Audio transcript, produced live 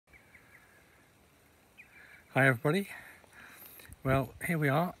Hi everybody. Well, here we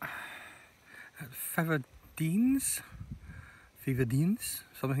are at Faverdines,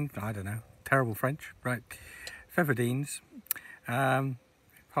 something, I don't know, terrible French, right? Faverdines,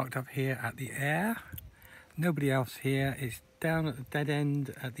 parked up here at the Air. Nobody else here. It's down at the dead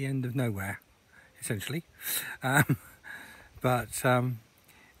end at the end of nowhere, essentially. But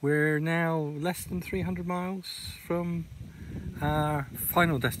we're now less than 300 miles from our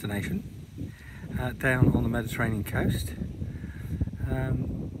final destination. Down on the Mediterranean coast.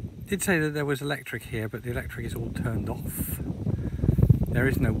 Did say that there was electric here, but the electric is all turned off. There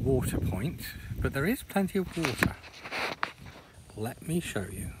is no water point, but there is plenty of water. Let me show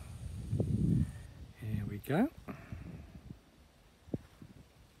you. Here we go.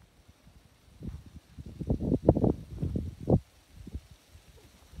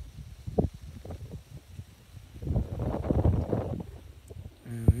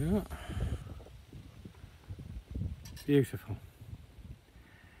 There we are. Beautiful.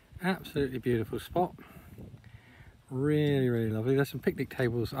 Absolutely beautiful spot. Really, really lovely. There's some picnic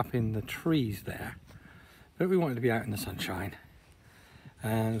tables up in the trees there, but we wanted to be out in the sunshine.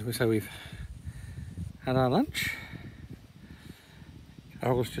 And so we've had our lunch.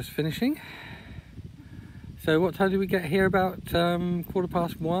 Carol's just finishing. So what time did we get here? About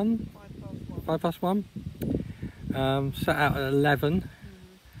 1:15? 1:05. Set out at 11.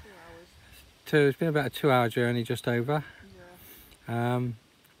 2 hours. It's been about a 2-hour journey, just over. Yeah.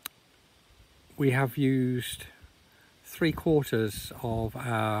 We have used 3/4 of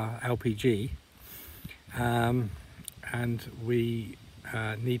our LPG, and we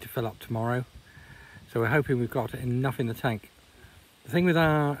need to fill up tomorrow. So we're hoping we've got enough in the tank. The thing with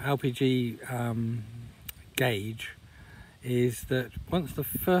our LPG gauge is that once the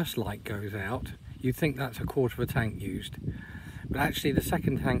first light goes out, you'd think that's 1/4 of a tank used. But actually the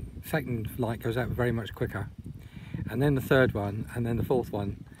second light goes out very much quicker. And then the third one, and then the fourth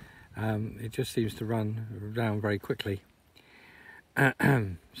one. It just seems to run down very quickly.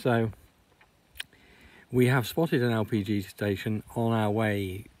 So we have spotted an LPG station on our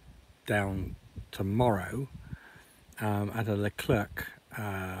way down tomorrow at a Leclerc.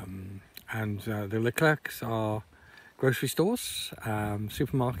 And the Leclercs are grocery stores,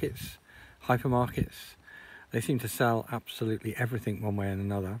 supermarkets, hypermarkets. They seem to sell absolutely everything one way and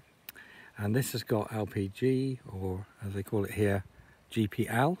another. And this has got LPG, or as they call it here,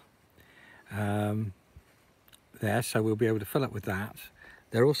 GPL. There, so we'll be able to fill up with that.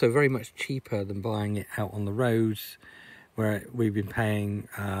 They're also very much cheaper than buying it out on the roads, where we've been paying,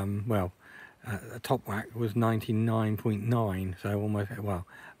 a top whack was 99.9, so almost, well,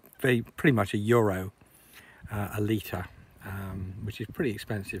 pretty much €1 a litre, which is pretty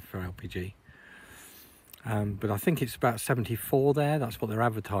expensive for LPG. But I think it's about 74 there. That's what they're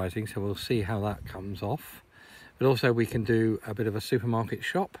advertising, so we'll see how that comes off. But also we can do a bit of a supermarket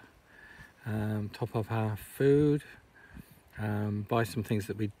shop, top up our food, buy some things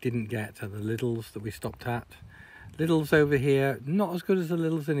that we didn't get at the Lidl's that we stopped at. Lidl's over here, not as good as the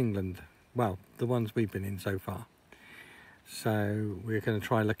Lidl's in England. Well, the ones we've been in so far. So we're going to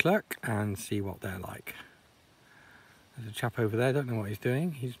try Leclerc and see what they're like. There's a chap over there, don't know what he's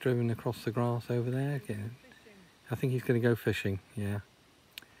doing. He's driven across the grass over there. I think he's going to go fishing, yeah.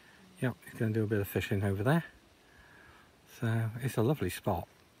 Yep, he's going to do a bit of fishing over there. So it's a lovely spot.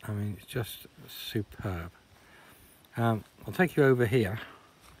 I mean, it's just superb. I'll take you over here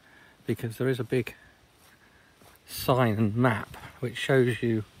because there is a big sign and map which shows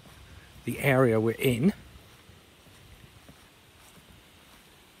you the area we're in.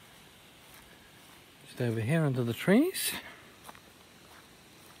 Just over here under the trees.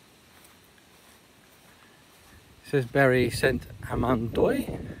 It says Berry Saint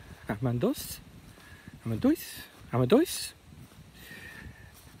Amandois. I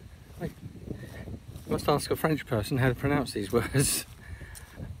must ask a French person how to pronounce these words.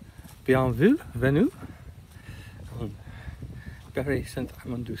 Bienvenue. Berry Saint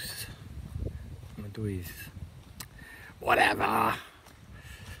Amandus. Whatever.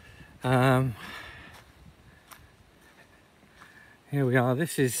 Here we are.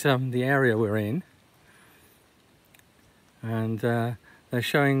 This is the area we're in, and they're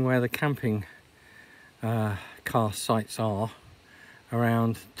showing where the camping car sites are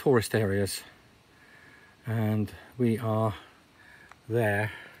around tourist areas, and we are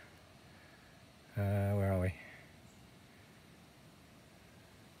there. Where are we?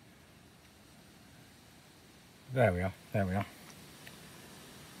 There we are.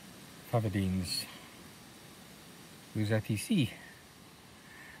 Faverdines. Vous êtes ici.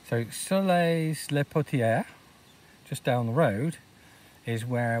 So Soleil-les-Potières, just down the road, is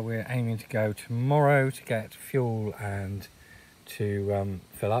where we're aiming to go tomorrow to get fuel and to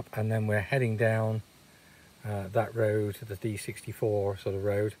fill up, and then we're heading down that road, the D64 sort of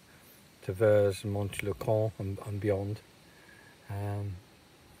road, to Vers and Monte-le-Camp and beyond. And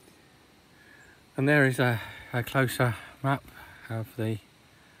there is a closer map of the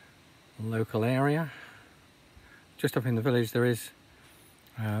local area. Just up in the village there is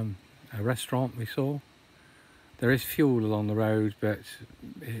a restaurant we saw. There is fuel along the road, but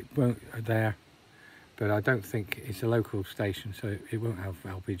it won't there. But I don't think it's a local station, so it won't have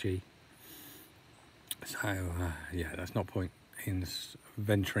LPG. So yeah, that's not point in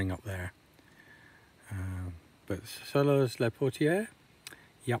venturing up there. But Soleures-les-Portières,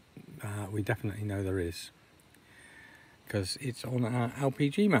 yep, we definitely know there is, because it's on our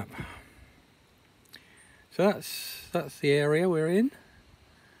LPG map. So that's the area we're in,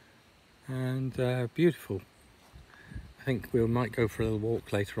 and beautiful. I think we might go for a little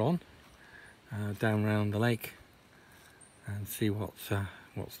walk later on, down around the lake, and see what's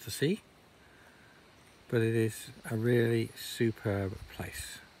to see. But it is a really superb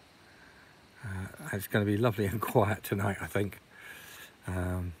place. It's going to be lovely and quiet tonight, I think,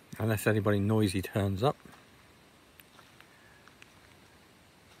 unless anybody noisy turns up.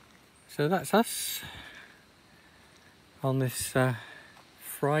 So that's us on this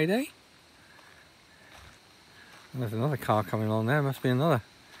Friday. There's another car coming along there, must be another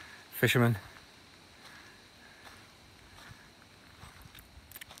fisherman.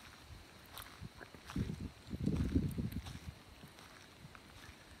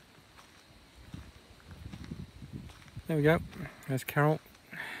 There we go, there's Carol.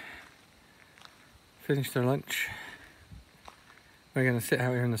 Finished her lunch. We're going to sit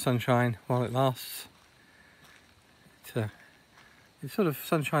out here in the sunshine while it lasts. It's sort of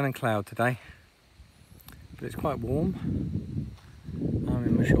sunshine and cloud today, but it's quite warm. I'm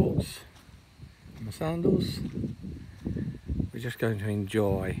in my shorts, my sandals. We're just going to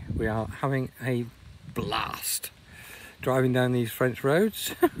enjoy. We are having a blast driving down these French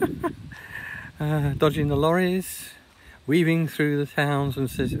roads, dodging the lorries, weaving through the towns and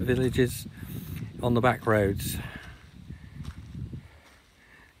villages on the back roads.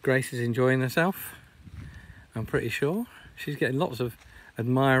 Grace is enjoying herself, I'm pretty sure. She's getting lots of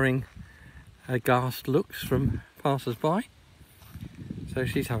admiring, aghast looks from passers-by, so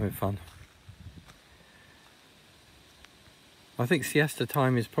she's having fun. I think siesta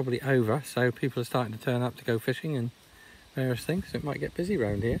time is probably over, so people are starting to turn up to go fishing and various things, so it might get busy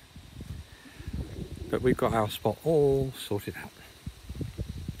around here. But we've got our spot all sorted out.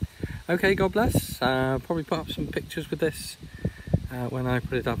 Okay, God bless. Probably put up some pictures with this when I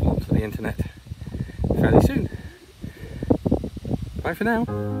put it up onto the internet fairly soon. Bye for now.